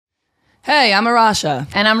Hey, I'm Arasha.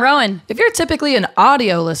 And I'm Rowan. If you're typically an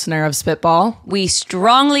audio listener of Spitball, We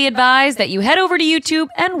strongly advise that you head over to YouTube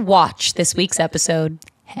and watch this week's episode.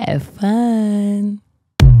 have fun.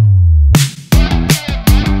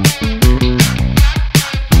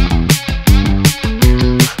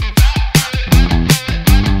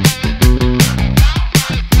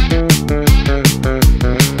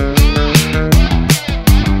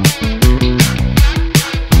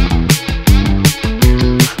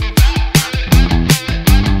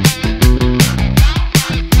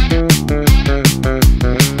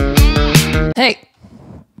 Hey.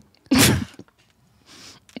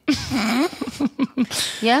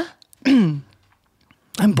 Yeah? I'm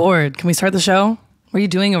bored. Can we start the show? What are you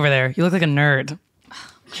doing over there? You look like a nerd.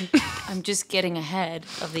 I'm just getting ahead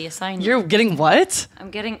of the assignment. You're getting what?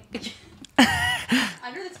 I'm getting... Under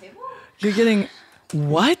the table? You're getting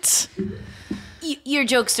what? Your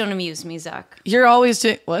jokes don't amuse me, Zach. You're always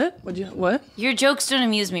doing what? What? Your jokes don't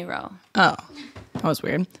amuse me, Ro. Oh, that was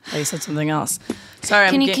weird. Oh, you said something else. Sorry.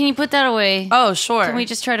 Can you put that away? Oh, sure. Can we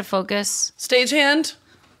just try to focus? Stagehand?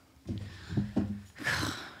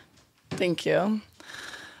 Thank you.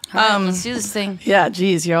 All right, let's do this thing. Yeah,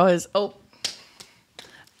 geez, you're always... Oh.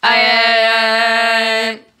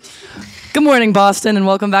 Good morning, Boston, and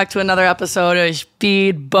welcome back to another episode of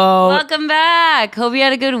Speedboat. Welcome back. Hope you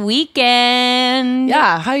had a good weekend.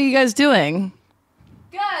 Yeah, how are you guys doing?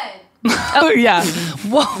 Good. Oh, yeah.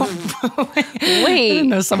 Whoa. Wait. I didn't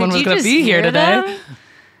know someone could was you going to just be here hear today. them?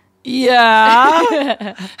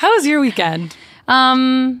 Yeah. How was your weekend?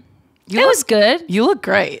 It was good. You look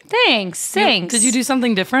great. Thanks. Did you do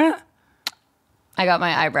something different? I got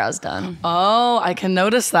my eyebrows done. Oh, I can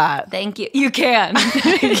notice that. Thank you. You can.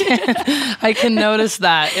 I can notice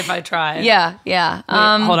that if I try. Yeah. Wait,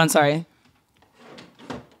 hold on, sorry.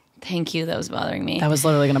 Thank you. That was bothering me. That was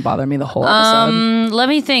literally going to bother me the whole episode. Let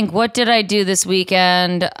me think. What did I do this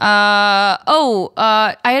weekend? I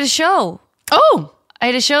had a show. Oh, I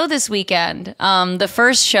had a show this weekend. The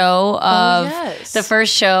first show of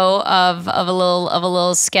a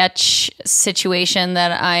little sketch situation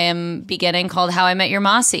that I am beginning called How I Met Your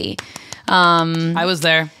Mossy. I was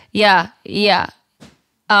there. Yeah. Yeah.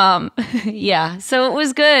 So it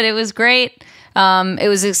was good. It was great. It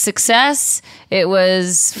was a success. It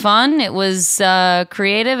was fun. It was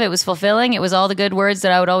creative. It was fulfilling. It was all the good words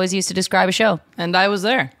that I would always use to describe a show. And I was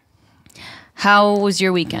there. How was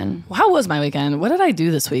your weekend? How was my weekend? What did I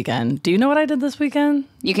do this weekend? Do you know what I did this weekend?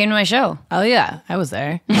 You came to my show. Oh, yeah. I was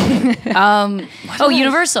there. Universal.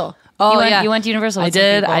 You went to Universal. I with some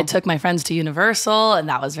did. people. I took my friends to Universal, and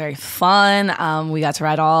that was very fun. We got to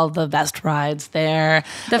ride all the best rides there.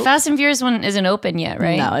 The Fast and Furious one isn't open yet,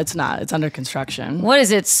 right? No, it's not. It's under construction. What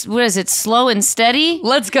is it? What is it? Slow and steady?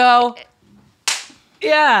 Let's go.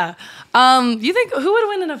 Yeah. You think who would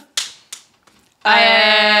win in a? Who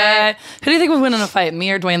do you think would win in a fight, me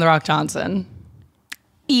or Dwayne The Rock Johnson?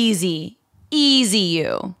 Easy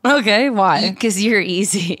you. Okay, why? Because you're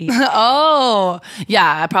easy. Oh,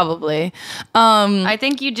 yeah, probably. I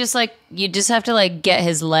think you just have to get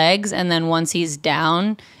his legs, and then once he's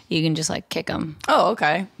down, you can just kick him. Oh,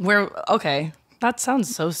 okay. Okay. That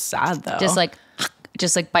sounds so sad, though. Just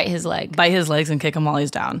bite his leg. Bite his legs and kick him while he's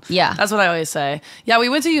down. Yeah. That's what I always say. Yeah, we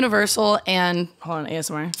went to Universal and... Hold on,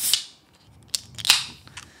 ASMR.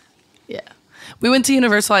 Yeah. We went to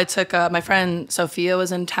Universal. I took... my friend Sophia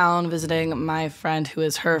was in town visiting my friend who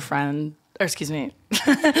is her friend... Or excuse me.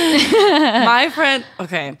 My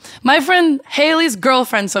friend Haley's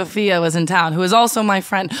girlfriend Sophia was in town, who is also my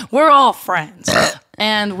friend. We're all friends.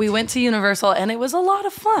 And we went to Universal, and it was a lot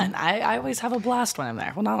of fun. I always have a blast when I'm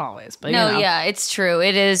there. Well, not always, but No, you know. yeah, it's true.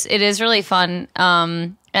 It is really fun,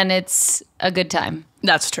 and it's a good time.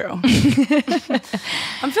 That's true. I'm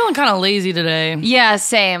feeling kind of lazy today. Yeah,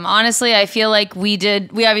 same. Honestly, I feel like we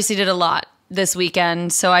obviously did a lot this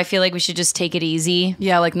weekend, so I feel like we should just take it easy.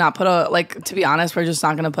 Yeah, not put to be honest, we're just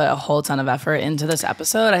not going to put a whole ton of effort into this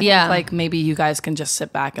episode. I think maybe you guys can just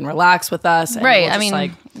sit back and relax with us. And Right. We'll I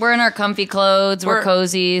mean, we're in our comfy clothes. We're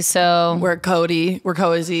cozy. So we're cozy.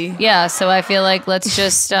 Yeah. So I feel like let's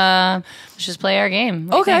just play our game.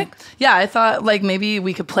 What do you Okay. think? Yeah, I thought maybe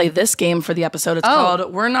we could play this game for the episode. It's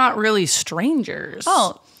called We're Not Really Strangers.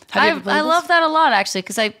 Oh. Have you ever played I this? love that a lot, actually,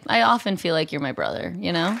 because I often feel like you're my brother,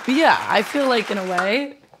 you know? Yeah, I feel like in a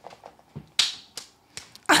way.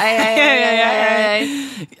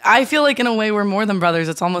 I feel like in a way we're more than brothers.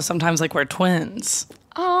 It's almost sometimes like we're twins.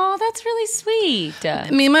 Oh, that's really sweet.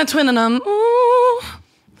 Me and my twin and Oh.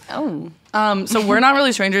 So We're Not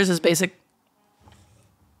Really Strangers is basic.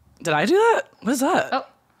 Did I do that? What is that? Oh.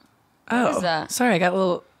 What is that? Sorry, I got a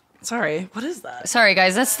little Sorry, what is that? Sorry,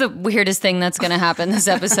 guys. That's the weirdest thing that's going to happen this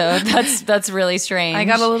episode. That's really strange. I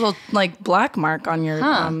got a little like black mark on your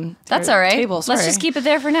That's your all right. table. Sorry. Let's just keep it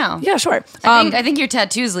there for now. Yeah, sure. I think your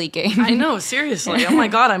tattoo's leaking. I know, seriously. Oh my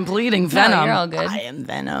god, I'm bleeding venom. you're all good. I am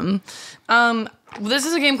venom. This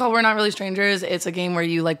is a game called We're Not Really Strangers. It's a game where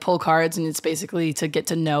you like pull cards, and it's basically to get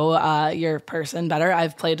to know your person better.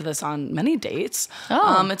 I've played this on many dates.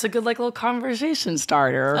 It's a good like little conversation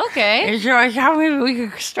starter. Okay. And so I thought maybe we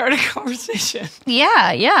could start a conversation.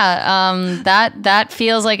 Yeah. That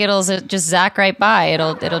feels like it'll just zap right by.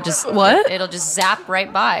 It'll just What? It'll just zap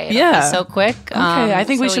right by. It'll Yeah. be so quick. Okay, I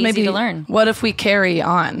think we so should easy maybe to learn. What if we carry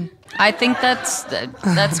on? I think that's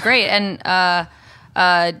great. And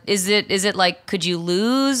is it like, could you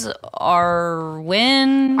lose or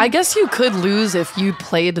win? I guess you could lose if you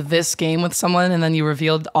played this game with someone and then you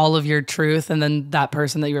revealed all of your truth, and then that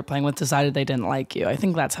person that you were playing with decided they didn't like you. I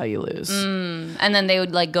think that's how you lose. And then they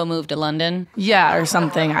would like go move to London. Yeah, or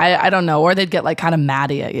something. I don't know. Or they'd get like kind of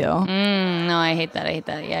matty at you. No, I hate that.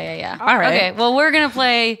 Yeah. All right. Okay. Well, we're gonna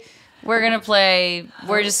play. We're gonna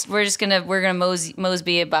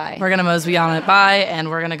Mosby it by. We're gonna Mosby on it by, and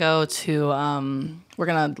we're gonna go to we're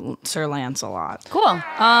gonna Sir Lancelot. Cool.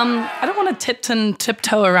 I don't want to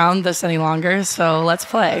tiptoe around this any longer, so let's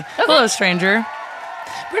play. Okay. Hello, stranger.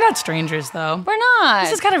 We're not strangers, though. We're not.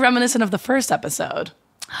 This is kind of reminiscent of the first episode,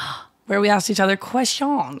 where we asked each other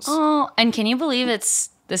questions. Oh, and can you believe this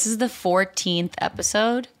is the 14th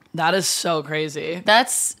episode? That is so crazy.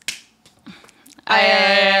 That's. Why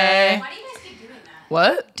do you guys keep doing that?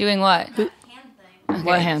 What? Doing what? Hand thing. Okay.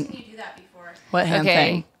 What hand? Can you do that before? What hand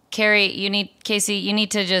thing? Carrie, Casey, you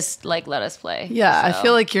need to just like let us play. Yeah, I So.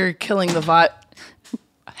 feel like you're killing the vibe.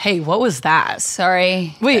 Hey, what was that?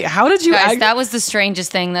 Sorry. Wait, how did you? Guys, that was the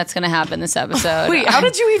strangest thing that's going to happen this episode. Wait, how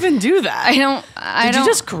did you even do that? Did you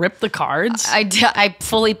just grip the cards? I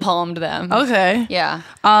fully palmed them. Okay. Yeah.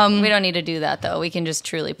 We don't need to do that though. We can just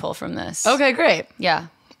truly pull from this. Okay, great. Yeah.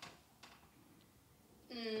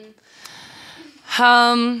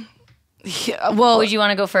 Well, Would you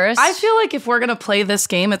want to go first? I feel like if we're gonna play this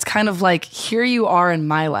game, it's kind of like here you are in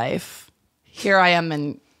my life, here I am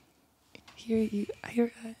in here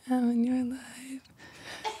I am in your life,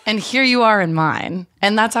 and here you are in mine,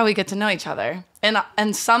 and that's how we get to know each other.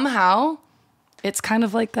 And somehow, it's kind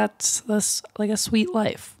of like that's like a sweet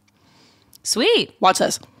life. Sweet. Watch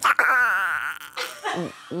this.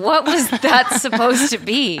 What was that supposed to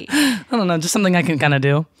be? I don't know, just something I can kind of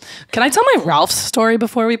do. Can I tell my Ralph's story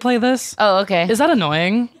before we play this? Oh, okay. Is that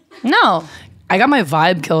annoying? No. I got my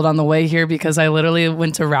vibe killed on the way here because I literally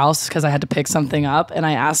went to Ralph's because I had to pick something up, and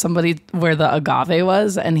I asked somebody where the agave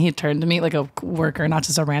was, and he turned to me like a worker, not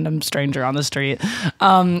just a random stranger on the street.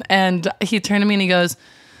 And he turned to me and he goes,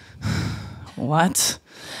 "What?"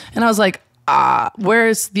 And I was like,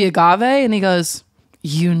 "Where's the agave?" And he goes,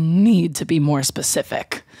 "You need to be more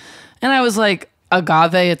specific." And I was like,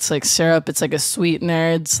 "Agave, it's like syrup. It's like a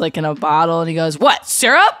sweetener. It's like in a bottle." And he goes, "What?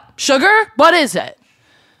 Syrup? Sugar? What is it?"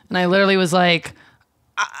 And I literally was like,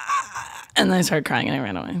 and then I started crying and I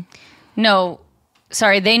ran away. No.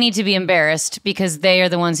 Sorry, they need to be embarrassed because they are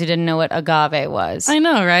the ones who didn't know what agave was. I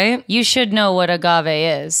know, right? You should know what agave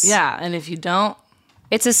is. Yeah, and if you don't,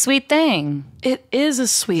 It's a sweet thing. it is a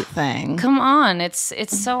sweet thing. Come on, it's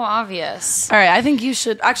so obvious. All right, I think you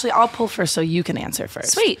should. Actually, I'll pull first so you can answer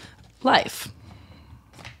first. Sweet. Life.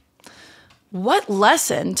 What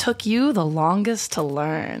lesson took you the longest to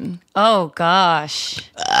learn? Oh gosh.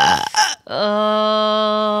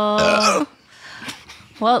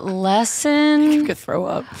 What lesson? You could throw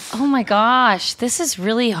up. Oh my gosh, this is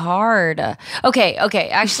really hard. Okay.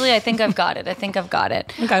 Actually, I think I've got it.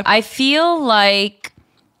 Okay. I feel like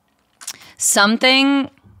something,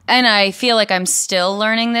 and I feel like I'm still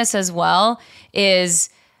learning this as well, is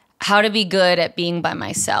how to be good at being by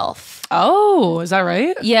myself. Oh, is that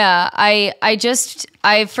right? Yeah, I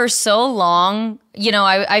for so long,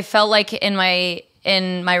 I felt like in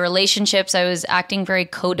my relationships, I was acting very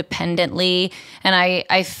codependently, and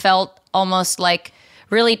I felt almost like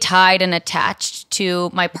really tied and attached to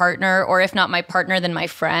my partner, or if not my partner, then my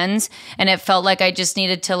friends. And it felt like I just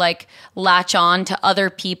needed to like latch on to other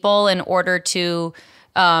people in order to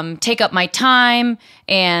take up my time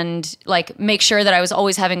and like make sure that I was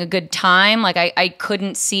always having a good time. Like I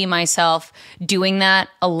couldn't see myself doing that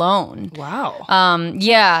alone. Wow.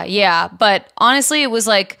 Yeah. But honestly, it was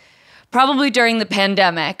like probably during the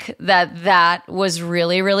pandemic that was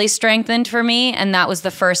really, really strengthened for me. And that was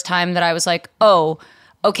the first time that I was like, oh,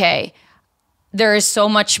 okay, there is so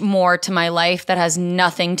much more to my life that has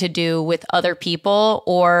nothing to do with other people,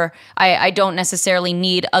 or I don't necessarily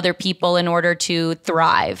need other people in order to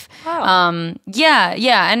thrive. Wow.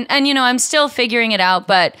 Yeah. And you know, I'm still figuring it out,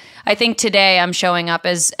 but I think today I'm showing up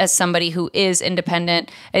as somebody who is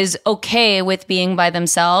independent, is okay with being by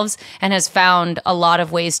themselves, and has found a lot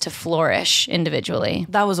of ways to flourish individually.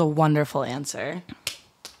 That was a wonderful answer.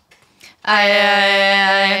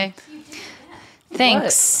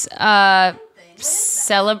 Thanks.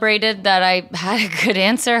 Celebrated that I had a good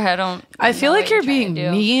answer. I feel like you're being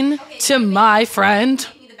mean to my friend.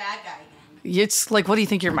 Make me the bad guy again. It's like, what do you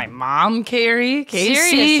think? You're my mom, Carrie? Casey?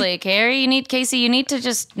 Seriously, Carrie, you need to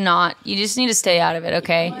just not. You just need to stay out of it,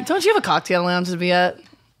 okay? Don't you have a cocktail lounge to be at?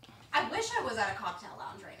 I wish I was at a cocktail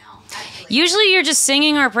lounge right now. Actually. Usually you're just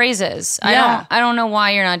singing our praises. Yeah. I don't know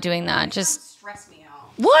why you're not doing that. Just stress me out.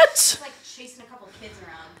 What? It's like chasing a couple of kids around.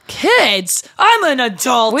 Kids? I'm an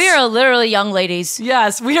adult. we are literally young ladies.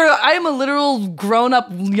 Yes, we are. I am a literal grown-up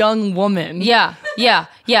young woman. Yeah.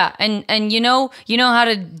 And you know how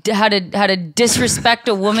to disrespect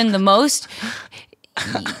a woman the most?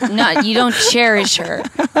 You don't cherish her.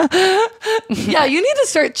 Yeah, you need to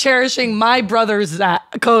start cherishing my brothers,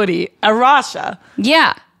 Cody, Arasha.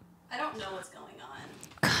 Yeah. I don't know what's going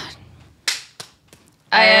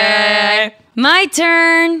on. My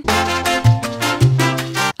turn.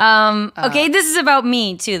 Okay, this is about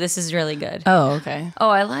me too. This is really good. Oh, okay.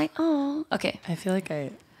 Okay. I feel like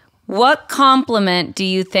What compliment do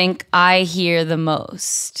you think I hear the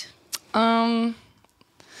most? I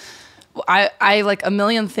like a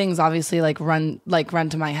million things obviously run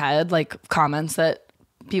to my head, like comments that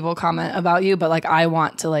people comment about you, but like I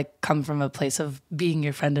want to like come from a place of being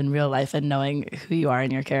your friend in real life and knowing who you are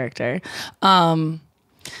and your character.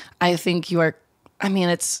 I think you are, I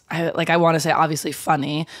want to say obviously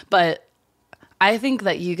funny, but I think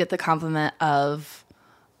that you get the compliment of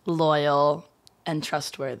loyal and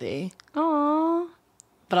trustworthy. Aww.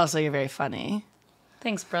 But also you're very funny.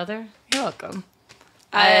 Thanks, brother. You're welcome.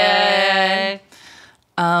 That's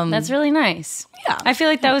really nice. Yeah. I feel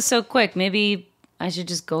like that was so quick. Maybe I should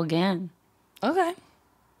just go again. Okay.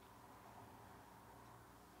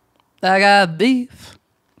 I got beef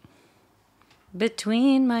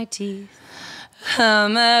Between my teeth.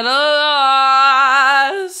 I'm at a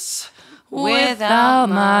loss without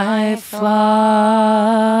my flaws.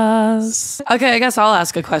 Okay, I guess I'll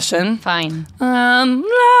ask a question. Fine.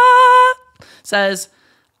 Says,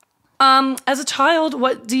 as a child,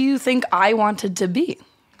 what do you think I wanted to be?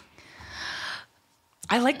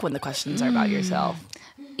 I like when the questions are about yourself.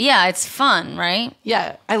 Yeah, it's fun, right?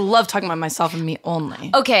 Yeah, I love talking about myself and me only.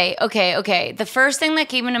 Okay. The first thing that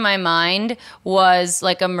came into my mind was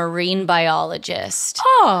like a marine biologist.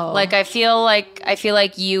 Oh. Like I feel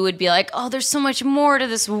like you would be like, "Oh, there's so much more to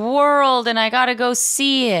this world and I got to go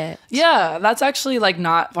see it." Yeah, that's actually like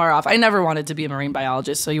not far off. I never wanted to be a marine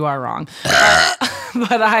biologist, so you are wrong.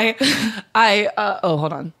 But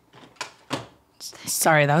hold on.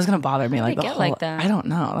 Sorry, that was gonna bother me. Like the whole, like that? I don't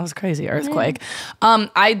know. That was crazy. Earthquake.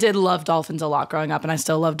 I did love dolphins a lot growing up, and I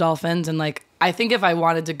still love dolphins. And like, I think if I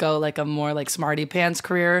wanted to go like a more like smarty pants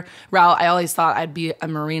career route, I always thought I'd be a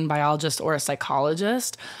marine biologist or a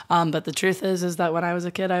psychologist. But the truth is that when I was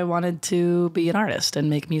a kid, I wanted to be an artist and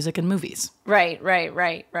make music and movies. Right.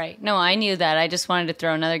 No, I knew that. I just wanted to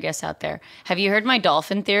throw another guess out there. Have you heard my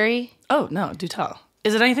dolphin theory? Oh no, do tell.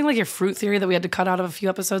 Is it anything like your fruit theory that we had to cut out of a few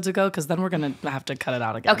episodes ago? Because then we're going to have to cut it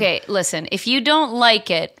out again. Okay, listen. If you don't like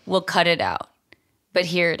it, we'll cut it out. But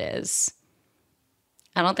here it is.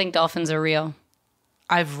 I don't think dolphins are real.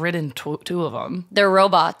 I've ridden two of them. They're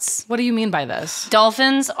robots. What do you mean by this?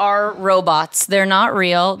 Dolphins are robots. They're not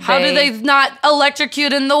real. How do they not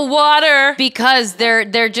electrocute in the water? Because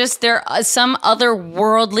they're some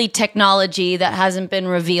otherworldly technology that hasn't been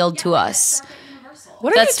revealed to us.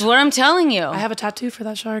 That's what I'm telling you. I have a tattoo for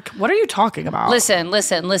that shark. What are you talking about? Listen.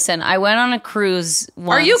 I went on a cruise once.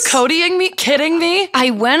 Are you Codying me? Kidding me? I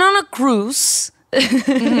went on a cruise.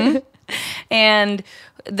 And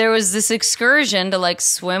there was this excursion to like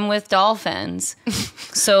swim with dolphins.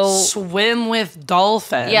 So swim with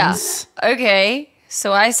dolphins? Yeah. Okay.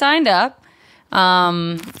 So I signed up.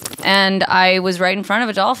 And I was right in front of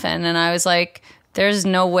a dolphin and I was like, there's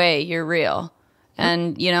no way you're real.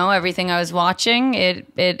 And you know, everything I was watching,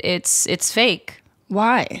 it's fake.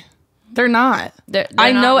 Why? They're not.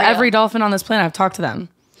 I know every dolphin on this planet. I've talked to them.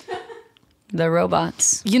 They're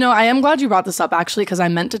robots. You know, I am glad you brought this up actually, because I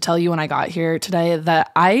meant to tell you when I got here today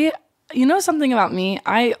that I you know something about me?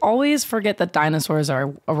 I always forget that dinosaurs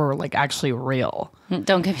are like actually real.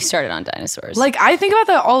 Don't get me started on dinosaurs. Like I think about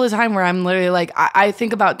that all the time where I'm literally like, I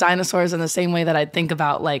think about dinosaurs in the same way that I think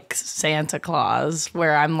about like Santa Claus,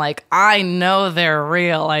 where I'm like, I know they're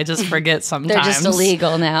real. I just forget sometimes. They're just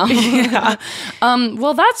illegal now. Yeah.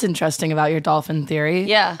 Well, that's interesting about your dolphin theory.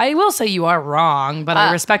 Yeah. I will say you are wrong, but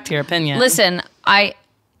I respect your opinion. Listen,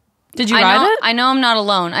 Did you ride it? I know I'm not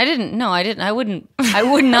alone. I didn't. No, I didn't. I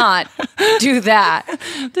would not do that.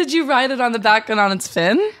 Did you ride it on the back and on its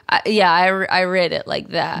fin? I read it like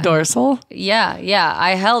that. Dorsal? Yeah.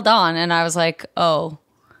 I held on and I was like, oh,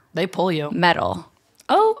 They pull you. metal.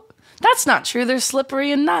 Oh, that's not true. They're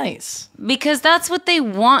slippery and nice. Because that's what they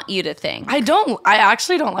want you to think. I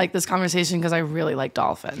actually don't like this conversation because I really like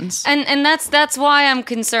dolphins. And that's why I'm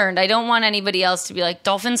concerned. I don't want anybody else to be like,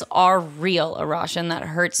 dolphins are real, Arash, and that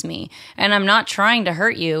hurts me. And I'm not trying to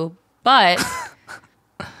hurt you, but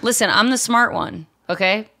listen, I'm the smart one,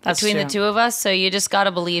 okay? That's Between true. the two of us, so you just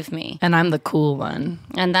gotta believe me. And I'm the cool one.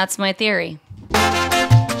 And that's my theory.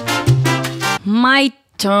 My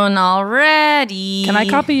turn already. Can I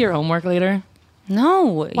copy your homework later?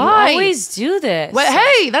 No, Why? you always do this. Wait,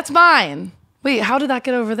 hey, that's mine. Wait, how did that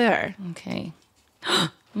get over there? Okay. Oh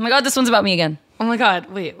my God, this one's about me again. Oh my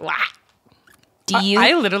God, wait, what? Do you?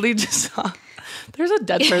 I literally just saw, there's a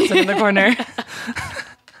dead person in the corner.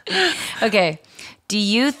 Okay. Do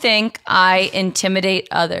you think I intimidate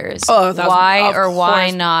others? Oh, that's, why of or why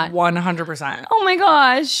course, not? 100%. Oh my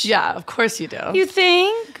gosh. Yeah, of course you do. You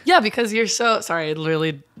think? Yeah, because you're so sorry.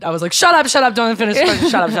 I was like, shut up, don't finish.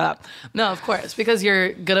 Shut up. No, of course, because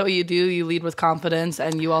you're good at what you do. You lead with confidence,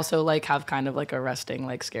 and you also like have kind of like a resting,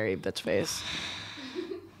 like scary bitch face,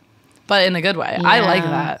 but in a good way. I like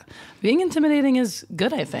that. Being intimidating is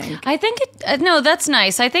good, I think. I think no, that's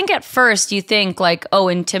nice. I think at first you think like, oh,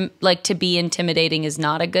 like to be intimidating is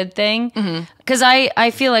not a good thing. Because I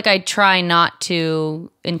feel like I try not to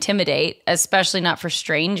intimidate, especially not for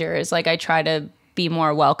strangers. Like I try to be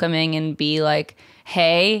more welcoming and be like,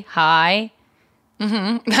 hey, hi.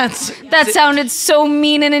 That sounded so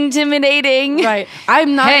mean and intimidating. Right.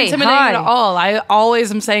 I'm not Hey, intimidating hi. at all. I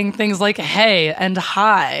always am saying things like hey and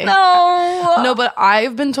hi. No. No, but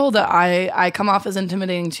I've been told that I come off as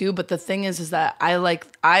intimidating too. But the thing is that I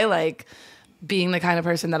like being the kind of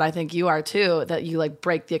person that I think you are too, that you like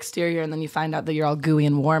break the exterior and then you find out that you're all gooey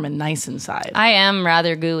and warm and nice inside. I am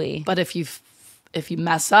rather gooey. But if you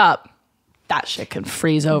mess up, that shit can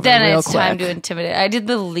freeze over Then real it's quick. time to intimidate. I did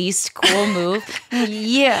the least cool move.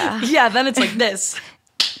 Yeah. Yeah, then it's like this.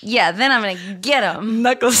 Yeah, then I'm going to get him.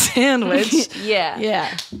 Knuckle sandwich. Yeah.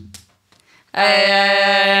 Yeah.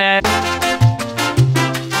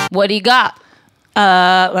 What do you got?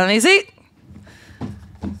 Let me see.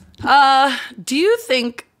 Do you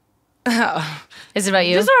think... Is it about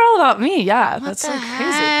you? These are all about me. Yeah, that's so crazy.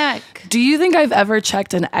 Heck? Do you think I've ever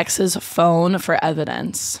checked an ex's phone for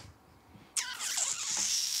evidence?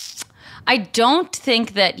 I don't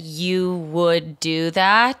think that you would do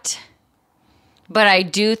that, but I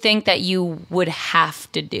do think that you would have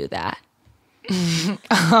to do that.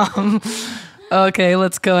 Okay,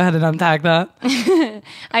 let's go ahead and unpack that.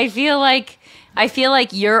 I feel like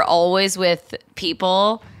you're always with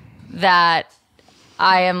people that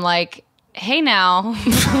I am like, hey now.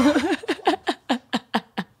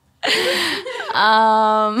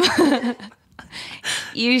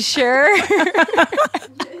 You sure?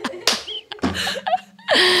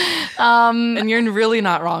 And you're really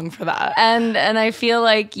not wrong for that. And I feel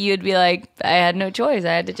like you'd be like, I had no choice.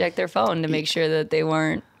 I had to check their phone to make sure that they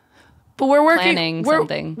weren't. But we're planning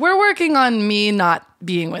something. We're working on me not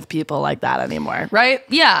being with people like that anymore, right?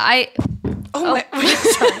 Yeah, Oh my!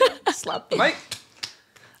 Sorry. Slap the mic.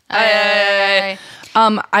 I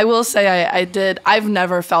I will say I did. I've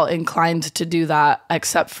never felt inclined to do that,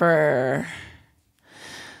 except for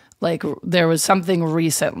like there was something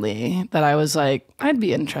recently that I was like, I'd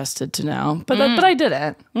be interested to know, but but I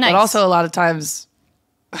didn't. Nice. But also a lot of times,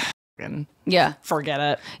 yeah. forget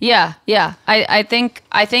it. Yeah. I think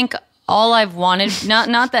all I've wanted,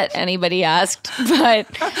 not that anybody asked, but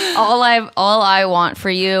all I want for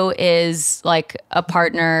you is like a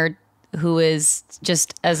partner who is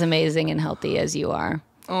just as amazing and healthy as you are.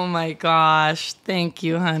 Oh my gosh! Thank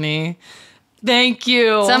you, honey. Thank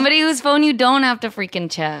you. Somebody whose phone you don't have to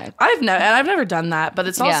freaking check. I've never done that, but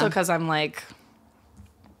it's also Yeah. because I'm like,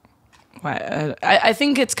 I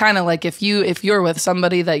think it's kind of like if you're with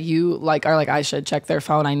somebody that you like are like, I should check their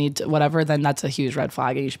phone, I need to whatever, then that's a huge red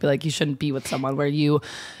flag, and you should be like, you shouldn't be with someone where you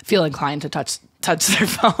feel inclined to touch their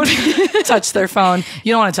phone, touch their phone.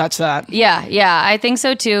 You don't want to touch that. Yeah, I think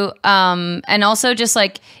so too. And also just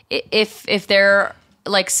like if they're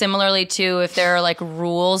like similarly to if there are like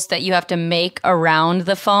rules that you have to make around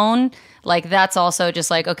the phone, like that's also just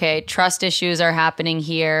like, okay, trust issues are happening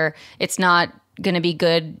here. It's not going to be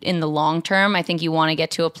good in the long term. I think you want to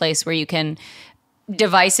get to a place where you can,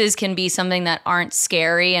 devices can be something that aren't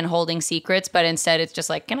scary and holding secrets, but instead it's just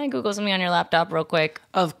like, can I Google something on your laptop real quick?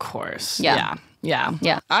 Of course. Yeah.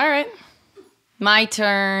 All right. My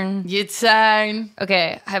turn. Your turn.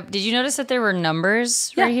 Okay. Did you notice that there were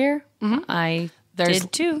numbers right here? Mm-hmm. I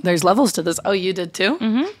did too. There's levels to this. Oh, you did too?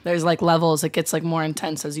 Mm-hmm. There's like levels. It gets like more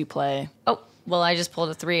intense as you play. Oh, well, I just pulled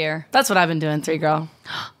a 3-er. That's what I've been doing, 3 girl.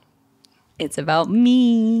 It's about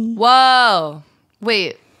me. Whoa.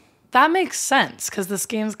 Wait. That makes sense because this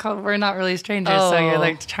game's called We're Not Really Strangers, so you're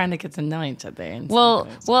like trying to get to know each other. Well,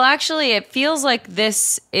 actually, it feels like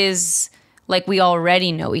this is like we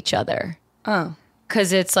already know each other. Oh.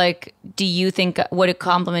 Because it's like, do you think, would it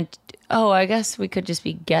compliment? Oh, I guess we could just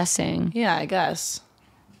be guessing. Yeah, I guess.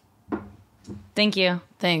 Thank you.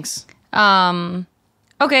 Thanks.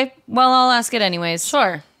 Okay, well, I'll ask it anyways.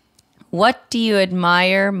 Sure. What do you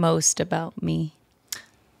admire most about me?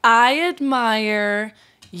 I admire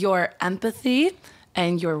your empathy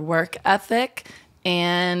and your work ethic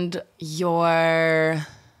and your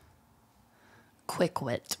quick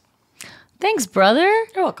wit. Thanks, brother.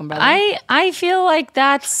 You're welcome, brother. I feel like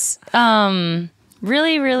that's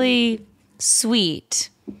really, really sweet.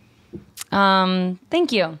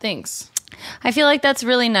 Thank you. Thanks. I feel like that's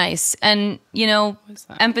really nice. And, you know,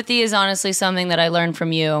 empathy is honestly something that I learn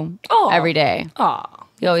from you every day. Aw.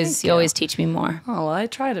 You always teach me more. Oh, well, I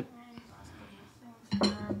try to.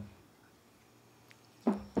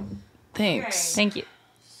 Thanks. Thank you.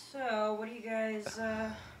 So, what are you guys,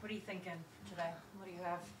 what are you thinking today? What do you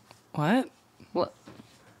have? What?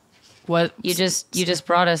 What? You just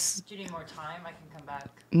brought us. Do you need more time? I can come back.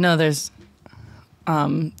 No, there's,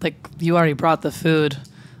 like, you already brought the food.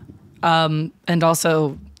 And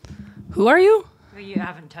also, who are you? Well, you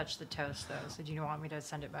haven't touched the toast, though, so do you want me to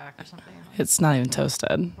send it back or something? It's not even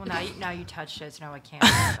toasted. Well, now you touched it, so now I can't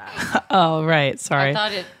send it back. Oh, right. Sorry.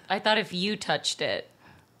 I thought if you touched it,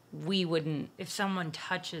 we wouldn't. If someone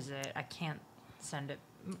touches it, I can't send it.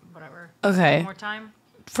 Whatever. Okay. More time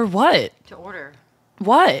For what? to order.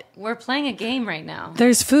 What? We're playing a game right now.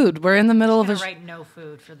 There's food. We're in the middle I'm of gonna a... write no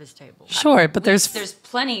food for this table. Sure, but there's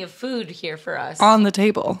plenty of food here for us. on the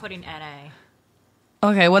table. Putting NA.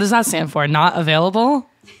 Okay, what does that stand for? Not available?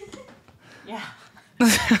 Yeah.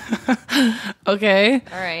 Okay.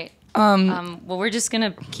 All right. Well, we're just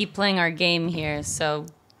gonna keep playing our game here. So,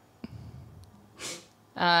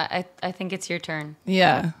 I think it's your turn.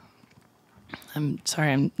 Yeah. I'm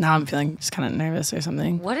sorry. I'm feeling just kind of nervous or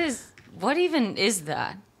something. What even is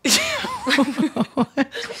that?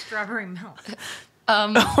 Strawberry milk.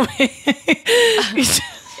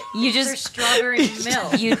 You There's just strawberry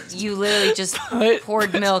milk. you literally just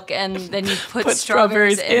poured milk and then you put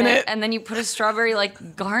strawberries in it. and then you put a strawberry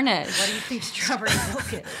like garnish. What do you think strawberry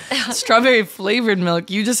milk is? Strawberry flavored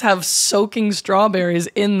milk. You just have soaking strawberries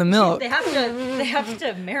in the milk. They have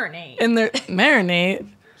to marinate. In their marinate. Can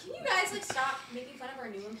you guys like stop making fun of our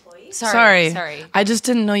new employees? Sorry. I just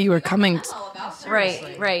didn't know you were coming. Memo about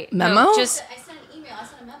Right. Memo? No, just I sent an email. I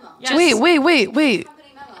sent a memo. Yes. Wait.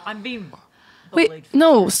 Company memo. I'm being Wait, bullied.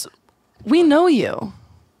 no. We know you.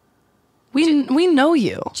 We know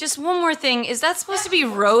you. just one more thing. Is that supposed to be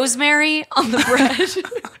rosemary on the bread?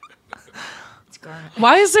 It's garnish.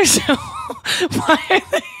 Why is there so...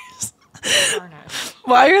 Garnish.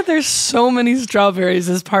 Why are there so many strawberries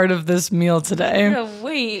as part of this meal today? No,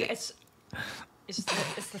 wait. It's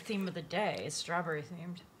the theme of the day. It's strawberry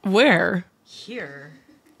themed. Where? Here.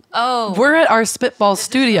 Oh, We're at our Spitball This is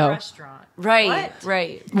studio. a restaurant. right.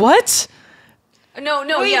 What? No,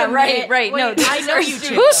 Wait yeah, a minute. right. No, Wait, I know you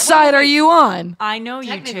two. Whose side are you on? I know you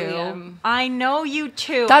Technically, two. I know you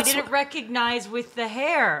two. That's- I didn't recognize with the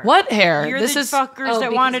hair. What hair? You're this the is... fuckers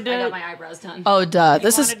that wanted to. I got my eyebrows done. Oh, duh.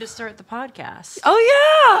 This is... wanted to start the podcast.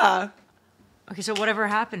 Oh, Okay, so whatever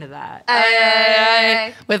happened to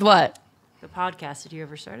that? With what? The podcast. Did you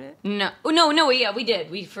ever start it? No. Yeah, we did.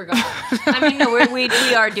 We forgot. I mean, no, we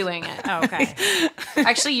are doing it. Oh, okay.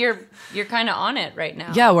 Actually, you're kind of on it right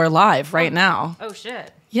now. Yeah, we're live right now. Oh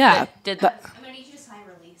shit. Yeah. Did that? I'm gonna need you to sign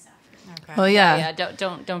release after. Okay. Oh, yeah. Yeah.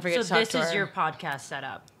 Don't forget So to talk this to is our- your podcast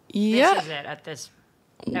setup. Yeah. This is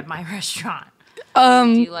it at my restaurant. Do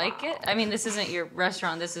you like it? I mean, this isn't your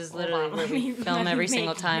restaurant. This is literally where we film Let me every make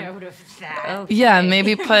single time. Note of that. Oh. Yeah,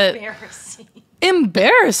 maybe put... Embarrassing.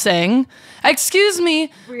 Embarrassing? Excuse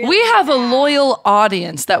me. We have a loyal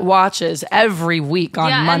audience that watches every week on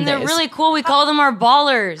Mondays. And they're really cool. We call them our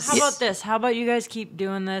ballers. How about this? How about you guys keep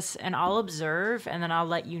doing this and I'll observe and then I'll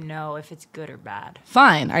let you know if it's good or bad.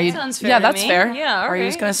 Fine. Are you? Sounds fair Yeah, to that's me. fair. Yeah, Are you okay,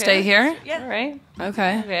 just gonna okay. stay here? Yeah. All right.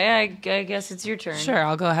 Okay. Okay, I guess it's your turn. Sure.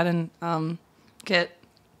 I'll go ahead and get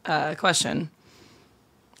a question.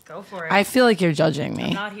 Go for it. I feel like you're judging I'm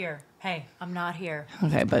me. not here. Hey, I'm not here.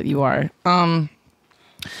 Okay, but you are.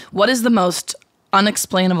 What is the most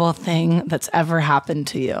unexplainable thing that's ever happened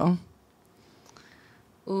to you?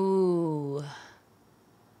 Ooh.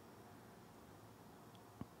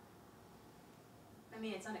 I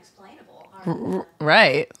mean, it's unexplainable. Hard.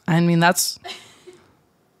 Right. I mean, that's.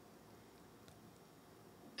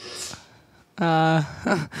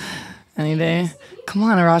 Any day. Come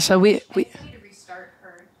on, Arasha. We. I need to restart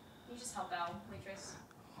her. Can you just help out, waitress?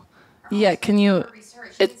 Yeah. Can you? Restart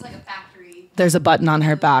her. She it- needs like a factory. There's a button on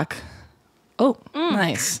her back. Oh,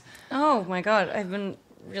 nice. Oh my god, I've been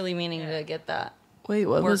really meaning to get that Wait,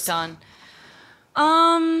 what was? worked on.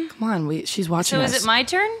 Come on, she's watching So us. is it my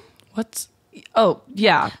turn? What's? Oh,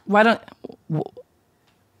 yeah. Why don't?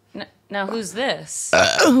 Now who's this?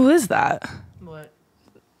 Who is that? What?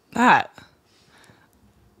 That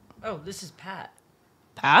Oh, this is Pat.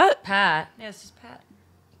 Pat? Pat. Yeah, this is Pat.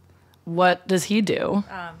 What does he do?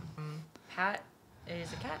 Pat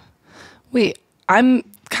is a cat. Wait, I'm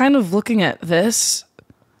kind of looking at this.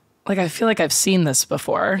 Like, I feel like I've seen this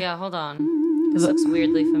before. Yeah, hold on. This looks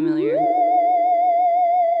weirdly familiar.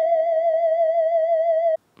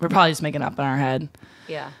 We're probably just making up in our head.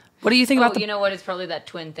 Yeah. What do you think about the? You know what? It's probably that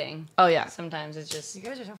twin thing. Oh yeah, Sometimes it's just. You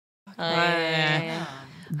guys are so Yeah.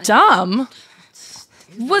 dumb.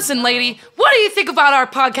 Listen, lady, what do you think about our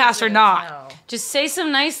podcast or not? No. Just say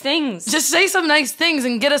some nice things. Just say some nice things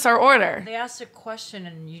and get us our order. They asked a question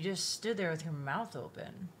and you just stood there with your mouth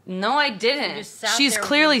open. No, I You didn't. just sat She's there with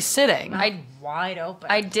clearly your sitting. mouth wide open.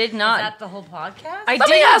 I did Is not. that the whole podcast? I Let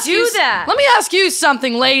me didn't ask do you that. Let me ask you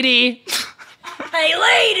something, lady. Hey,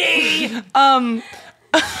 lady!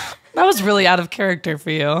 That was really out of character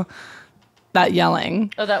for you. That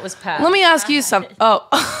yelling. Oh, that was Pat. Let me ask you something. Oh,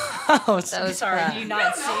 That was Sorry, Pat. do you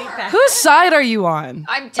not see that? whose side are you on?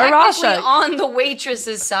 I'm technically Arasha. on the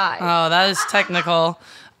waitress's side. Oh, that is technical.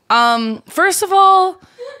 First of all,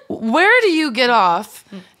 where do you get off?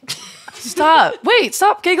 Stop. Wait,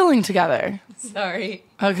 stop giggling together. Sorry.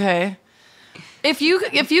 Okay. If you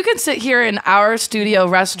can sit here in our studio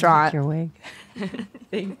restaurant. Your wig.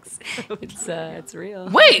 Thanks. It's real.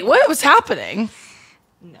 Wait, what was happening?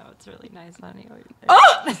 No, it's really nice, honey.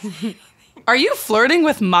 Oh! Are you flirting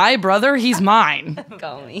with my brother? He's mine.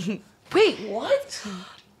 Call me. Wait, what?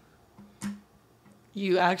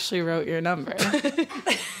 You actually wrote your number.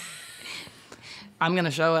 I'm going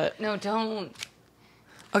to show it. No, don't.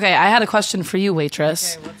 Okay, I had a question for you,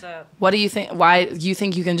 waitress. Okay, what's up? What do you think? Why do you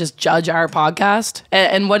think you can just judge our podcast?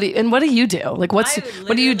 And what do you do? Like, what do you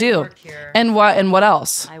literally do? work here. And what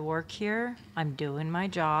else? I work here. I'm doing my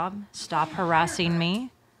job. Stop harassing me.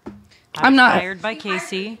 I'm not- hired by You hired her,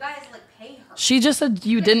 Casey. You guys like pay her. She just said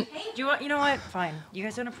you didn't. Pay her. Do you want? You know what? Fine. You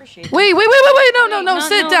guys don't appreciate it. Wait! No! no, Sit no, down! no,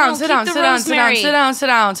 Sit keep down! the Sit down! Sit down! rosemary. Sit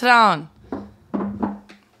down!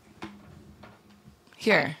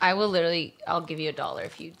 Here. I will literally. I'll give you $1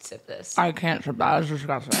 if you sip this. I can't sip that. It's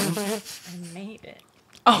disgusting. I made it.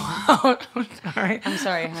 Oh, sorry. I'm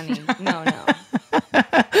sorry, honey. No.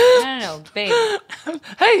 No, babe.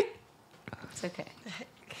 Hey, It's okay.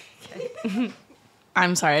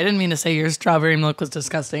 I'm sorry. I didn't mean to say your strawberry milk was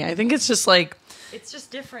disgusting. I think it's just like It's just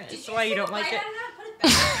different. That's why you don't like it.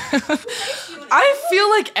 I feel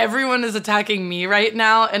like everyone is attacking me right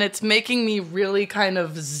now, and it's making me really kind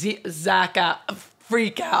of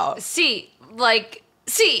freak out. See.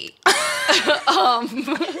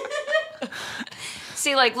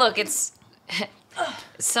 See, like, look, it's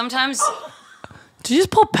sometimes. Did you just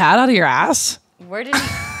pull Pat out of your ass? Where did he?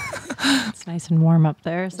 It's nice and warm up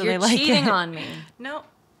there, so You're they like cheating it. on me. No.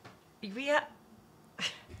 Yeah.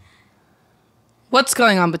 What's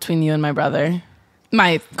going on between you and my brother?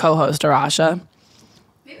 My co-host, Arasha.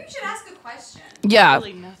 Maybe we should ask a question. Yeah.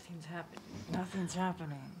 Really, nothing's happening. Nothing's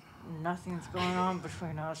happening. Nothing's going on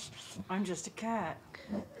between us. I'm just a cat.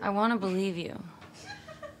 I want to believe you.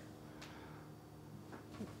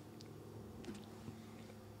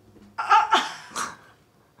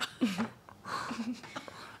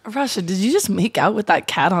 Arasha, did you just make out with that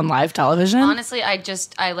cat on live television? Honestly, I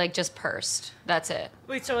just pursed. That's it.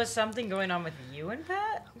 Wait, so is something going on with you and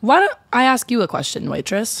Pat? Why don't I ask you a question,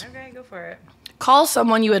 waitress? Okay, go for it. Call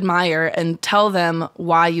someone you admire and tell them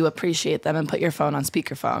why you appreciate them and put your phone on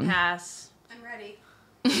speakerphone. Pass. I'm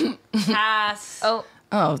ready. Pass.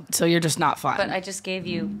 Oh, so you're just not fun. but I just gave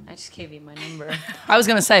you my number. I was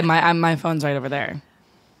gonna say my phone's right over there.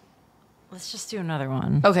 Let's just do another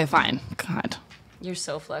one. Okay, fine. God. You're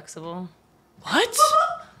so flexible. What?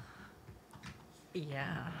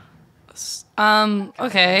 Yeah.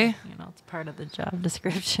 Okay. You know, it's part of the job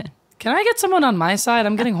description. Can I get someone on my side?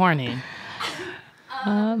 I'm getting horny.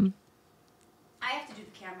 I have to do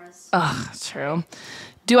the cameras. Ugh, that's true.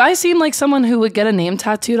 Do I seem like someone who would get a name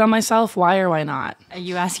tattooed on myself? Why or why not? Are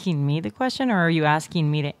you asking me the question, or are you asking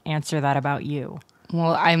me to answer that about you?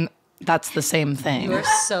 Well, that's the same thing. You're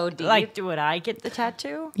so deep. Like, would I get the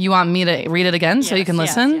tattoo? You want me to read it again so you can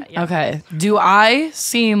Yes, listen? yeah. Okay. Do I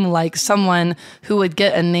seem like someone who would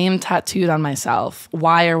get a name tattooed on myself?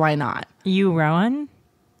 Why or why not? You, Rowan?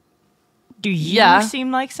 Do you Yeah.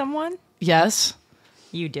 seem like someone? Yes.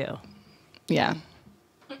 You do. Yeah.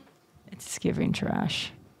 It's giving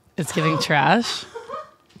trash. It's giving trash.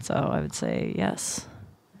 So I would say yes.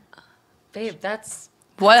 Babe, that's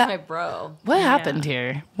What? my bro. What happened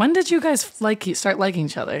here? When did you guys start liking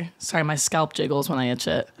each other? Sorry, my scalp jiggles when I itch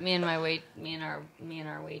it. Me and our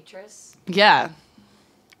waitress. Yeah.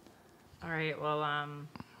 All right, well,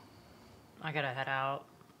 I gotta head out.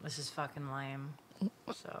 This is fucking lame.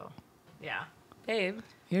 So, yeah. Babe.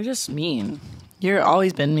 You're just mean. You've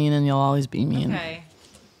always been mean and you'll always be mean. Okay.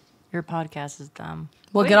 Your podcast is dumb.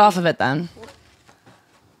 Well, get off of it then.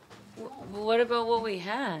 What about what we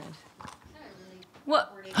had?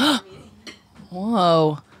 What?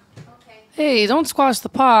 Whoa. Hey, don't squash the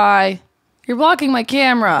pie. You're blocking my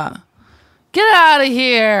camera. Get out of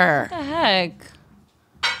here. What the heck?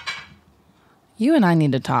 You and I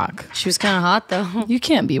need to talk. She was kind of hot though. You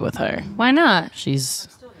can't be with her. Why not?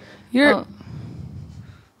 You're. Oh.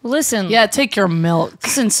 Listen. Yeah, take your milk.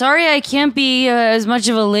 Listen, sorry I can't be as much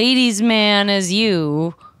of a ladies' man as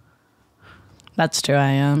you. That's true, I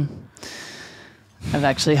am. I've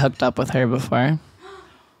actually hooked up with her before.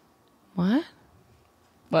 What?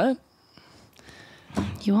 What?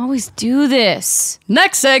 You always do this.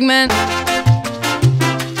 Next segment.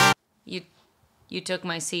 You took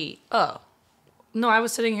my seat. Oh. No, I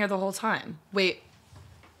was sitting here the whole time. Wait.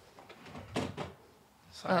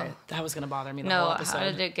 Sorry, that was going to bother me the whole No, episode. how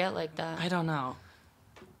did it get like that? I don't know.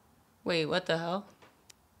 Wait, what the hell?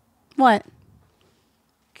 What?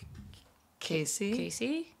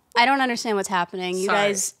 Casey? I don't understand what's happening. You Sorry.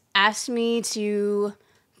 guys asked me to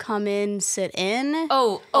come in, sit in.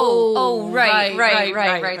 Right.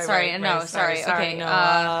 Sorry, no, sorry. Okay,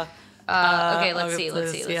 no, okay, let's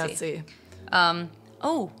see.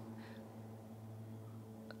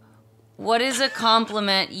 What is a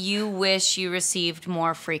compliment you wish you received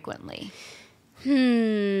more frequently?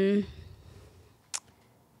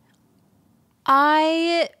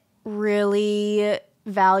 I really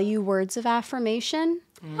value words of affirmation.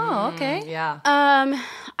 Oh, okay. Yeah.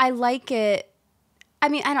 I like it. I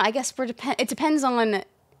mean, I don't know. I guess it depends on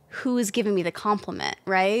who is giving me the compliment,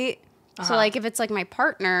 right? So, like, if it's like my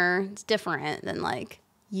partner, it's different than like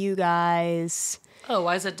you guys. Oh,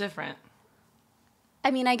 why is it different?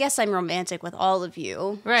 I mean, I guess I'm romantic with all of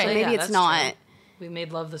you, Right. So maybe Yeah, it's that's not. true. We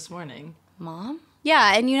made love this morning. Mom?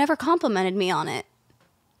 Yeah, and you never complimented me on it.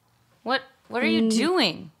 What are you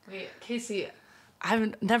doing? Wait, Casey,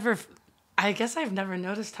 I guess I've never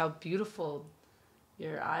noticed how beautiful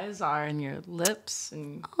your eyes are and your lips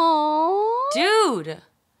and Oh,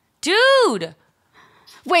 Dude!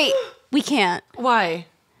 wait, we can't. why?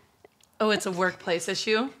 Oh, it's a workplace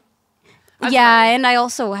issue? Yeah, and I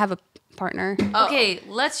also have a partner. Okay,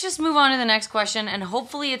 let's just move on to the next question, and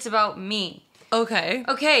hopefully it's about me. Okay.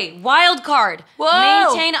 Okay, wild card.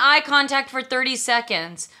 Whoa! Maintain eye contact for 30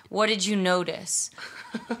 seconds. What did you notice?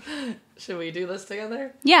 Should we do this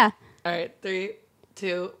together? Yeah. All right, 3,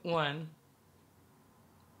 2, 1.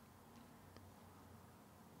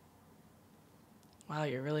 Wow,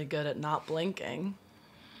 you're really good at not blinking.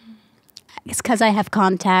 It's because I have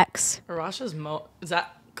contacts. Arasha's is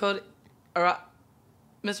that Cody?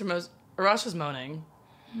 Mr. Arasha's moaning.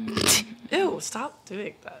 Ew, stop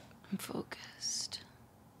doing that. I'm focused.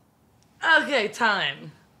 Okay,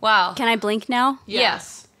 time. Wow. Can I blink now?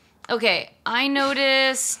 Yes. Okay, I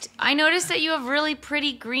noticed that you have really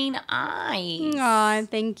pretty green eyes. Aw,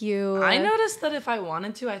 thank you. I noticed that if I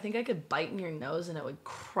wanted to, I think I could bite in your nose and it would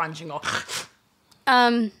crunch and go.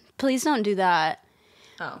 Please don't do that.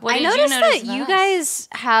 What I did you noticed notice that you about us? guys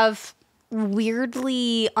have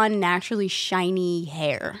weirdly, unnaturally shiny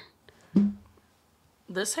hair.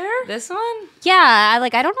 This hair? This one? Yeah, I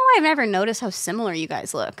don't know why I've never noticed how similar you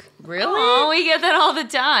guys look. Really? Oh, we get that all the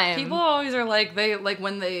time. People always are like, they like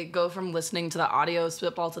when they go from listening to the audio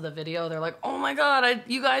Spitball to the video, they're like, oh my God,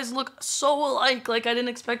 you guys look so alike. Like, I didn't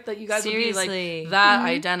expect that you guys would be like that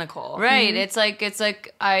identical. Right. It's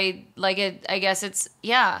like I like it. I guess it's,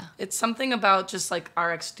 yeah. It's something about just like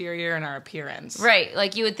our exterior and our appearance. Right.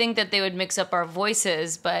 Like you would think that they would mix up our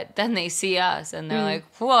voices, but then they see us and they're like,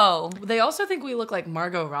 whoa. They also think we look like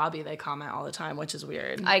Margot Robbie, they comment all the time, which is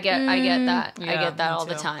weird. I get that. Yeah, I get that me all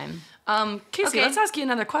the too. time. Casey, Okay. let's ask you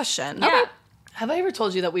another question. Yeah. Have I ever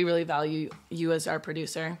told you that we really value you as our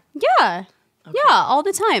producer? Yeah. Yeah, all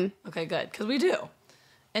the time. Okay, good, because we do.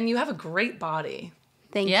 And you have a great body.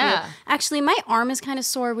 Thank Yeah. you. Actually, my arm is kind of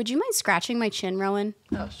sore. Would you mind scratching my chin, Rowan?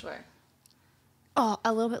 Oh, sure. Oh,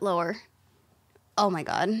 a little bit lower. Oh my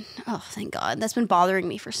God. Oh, thank God. That's been bothering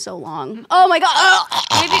me for so long. Oh my God. Oh.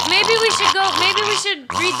 Maybe we should go. Maybe we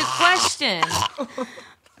should read the question.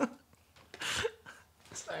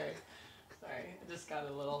 Sorry. I just got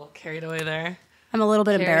a little carried away there. I'm a little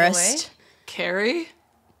bit Carried embarrassed. Carrie?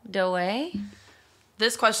 Doe?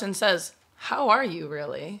 This question says, how are you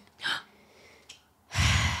really?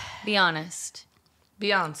 Be honest.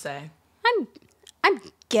 Beyonce. I'm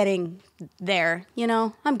getting there, you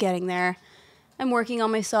know? I'm getting there. I'm working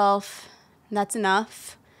on myself. That's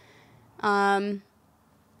enough. Yeah,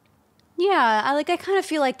 I kind of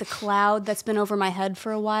feel like the cloud that's been over my head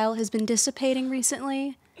for a while has been dissipating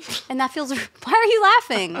recently. And that feels why are you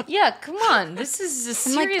laughing? Yeah, come on. This is a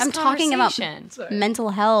serious I'm talking about conversation. mental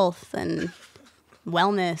health and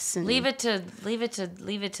wellness and Leave it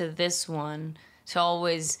to this one to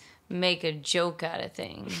always make a joke out of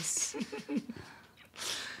things.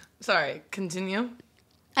 Sorry, continue.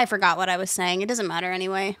 I forgot what I was saying. It doesn't matter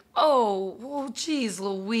anyway. Oh, well, geez,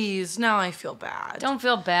 Louise. Now I feel bad. Don't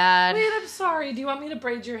feel bad. Wait, I'm sorry. Do you want me to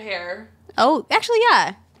braid your hair? Oh, actually,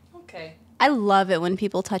 yeah. Okay. I love it when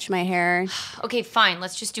people touch my hair. Okay, fine.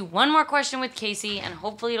 Let's just do one more question with Casey, and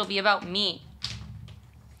hopefully it'll be about me.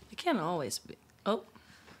 It can't always be. Oh.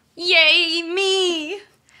 Yay, me!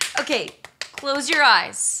 Okay, close your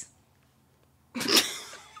eyes.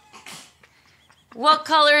 What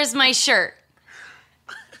color is my shirt?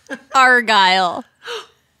 Argyle.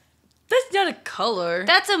 That's not a color.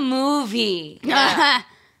 That's a movie. Can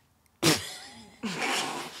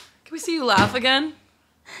we see you laugh again?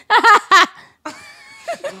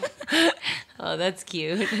 Oh, that's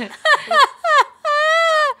cute.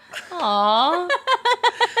 Aw.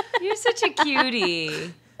 You're such a cutie.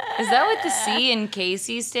 Is that what the C in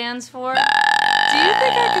Casey stands for? Do you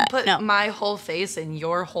think I could put No. my whole face in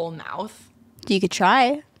your whole mouth? You could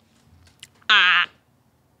try.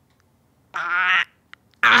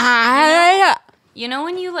 You know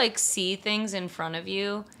when you like see things in front of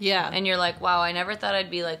you? Yeah. And you're like, wow, I never thought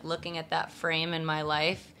I'd be like looking at that frame in my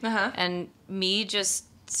life. Uh-huh. And me just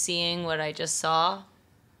seeing what I just saw,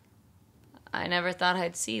 I never thought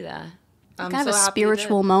I'd see that. I'm Kind of a happy you did.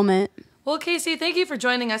 spiritual moment. Well, Casey, thank you for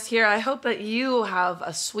joining us here. I hope that you have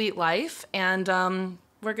a sweet life, and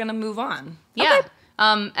we're going to move on. Yeah. Okay.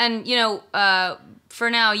 And, you know, for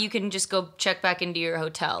now, you can just go check back into your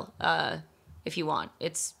hotel if you want.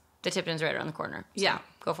 The Tipton's right around the corner. So Yeah.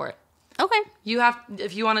 Go for it. Okay. You have,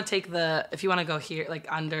 if you want to go here, like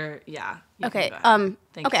under, yeah. you Okay. can go ahead.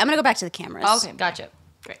 Thank Okay, you. I'm gonna go back to the cameras. Okay. Gotcha.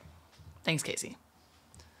 Great. Thanks, Casey.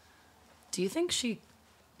 Do you think she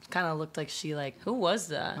kind of looked like she like, Who was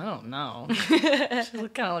that? I don't know. She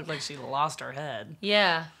kind of looked like she lost her head.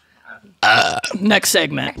 Yeah. Next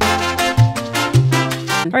segment.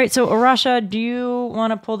 All right, so Arasha, do you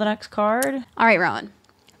want to pull the next card? All right, Rowan.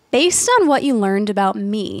 Based on what you learned about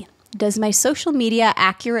me, does my social media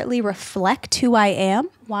accurately reflect who I am?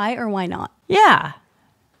 Why or why not? Yeah.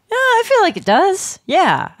 Yeah, I feel like it does.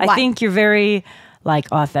 Yeah. I Why? think you're very like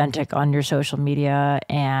authentic on your social media,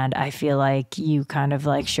 and I feel like you kind of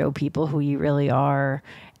like show people who you really are,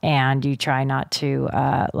 and you try not to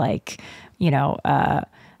like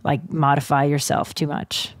modify yourself too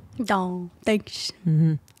much. Oh, thanks.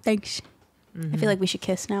 Thanks. I feel like we should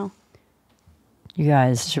kiss now. You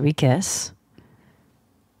guys, should we kiss?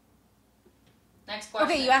 Next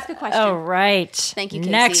question. Okay, you ask a question. Oh, right. Thank you,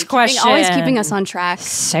 Casey. Next question. Always keeping us on track.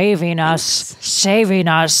 Saving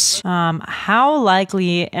us. How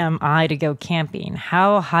likely am I to go camping?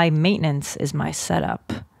 How high maintenance is my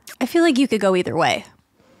setup? I feel like you could go either way.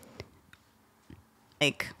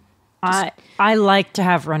 Like, I like to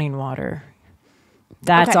have running water.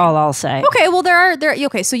 That's Okay. all I'll say. okay, well,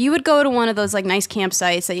 okay, so you would go to one of those like nice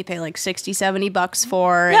campsites that you pay like $60-$70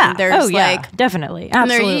 for. Yeah. And there's Definitely. and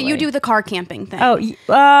there, Absolutely. you do the car camping thing. Oh, You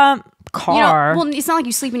car. know, well, it's not like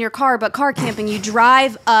you sleep in your car, but car camping, you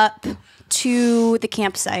drive up to the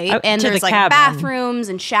campsite, and to there's the like cabin. bathrooms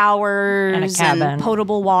and showers And a cabin.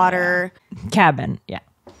 potable water. Cabin, yeah.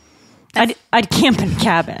 I'd camp in a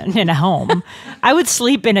cabin in a home. I would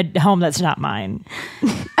sleep in a home that's not mine,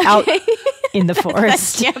 out in the That's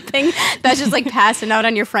forest. camping. That's just like passing out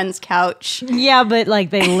on your friend's couch. Yeah, but like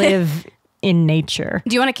they live in nature.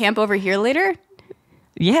 Do you want to camp over here later?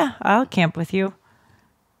 Yeah, I'll camp with you.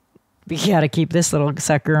 We gotta keep this little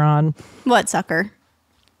sucker on What, sucker?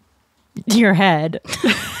 your head.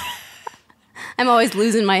 I'm always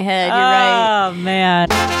losing my head. You're right. Oh man.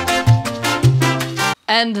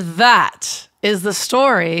 And that is the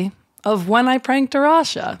story of when I pranked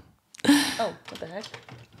Arasha. Oh, what the heck?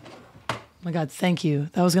 Oh my God, thank you.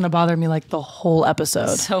 That was going to bother me like the whole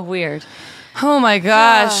episode. So weird. Oh my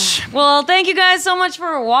gosh. Well, thank you guys so much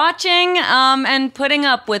for watching and putting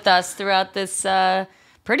up with us throughout this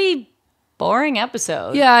pretty boring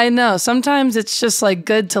episode. Yeah, I know. Sometimes it's just like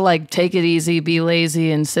good to like take it easy, be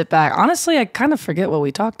lazy, and sit back. Honestly, I kind of forget what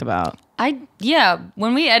we talked about.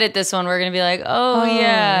 When we edit this one, we're gonna be like,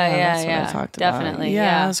 That's what I talked about. definitely.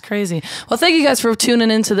 Yeah, that's crazy. Well, thank you guys for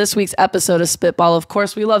tuning into this week's episode of Spitball. Of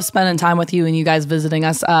course, we love spending time with you and you guys visiting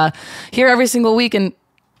us here every single week. And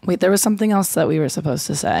wait, there was something else that we were supposed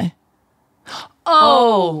to say.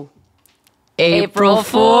 Oh, April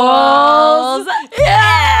Fools!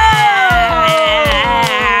 Yeah!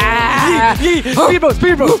 Speedboat.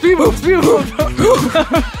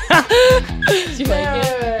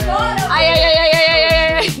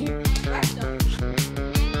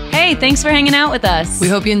 Hey, thanks for hanging out with us. We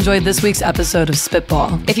hope you enjoyed this week's episode of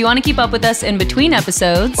Spitball. If you want to keep up with us in between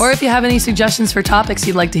episodes, Or if you have any suggestions for topics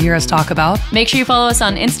you'd like to hear us talk about, make sure you follow us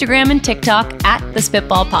on Instagram and TikTok at the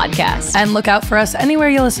Spitball Podcast. and look out for us anywhere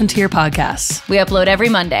you listen to your podcasts. We upload every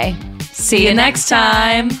Monday. See you next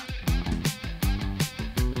time.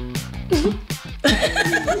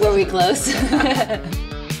 Were we close?